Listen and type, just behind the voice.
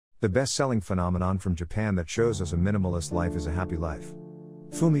the best-selling phenomenon from Japan that shows us a minimalist life is a happy life.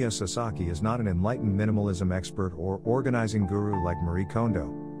 Fumio Sasaki is not an enlightened minimalism expert or organizing guru like Marie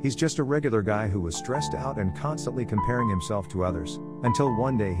Kondo. He's just a regular guy who was stressed out and constantly comparing himself to others, until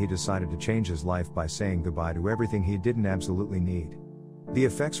one day he decided to change his life by saying goodbye to everything he didn't absolutely need. The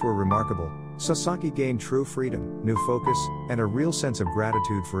effects were remarkable. Sasaki gained true freedom, new focus, and a real sense of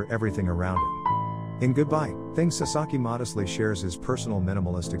gratitude for everything around him. In Goodbye Things, Sasaki modestly shares his personal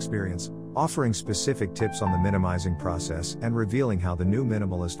minimalist experience, offering specific tips on the minimizing process and revealing how the new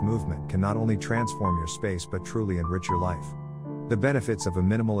minimalist movement can not only transform your space but truly enrich your life. The benefits of a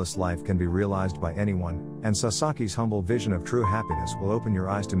minimalist life can be realized by anyone, and Sasaki's humble vision of true happiness will open your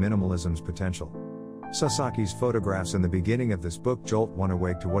eyes to minimalism's potential. Sasaki's photographs in the beginning of this book jolt one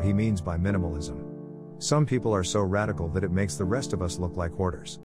awake to what he means by minimalism. Some people are so radical that it makes the rest of us look like hoarders.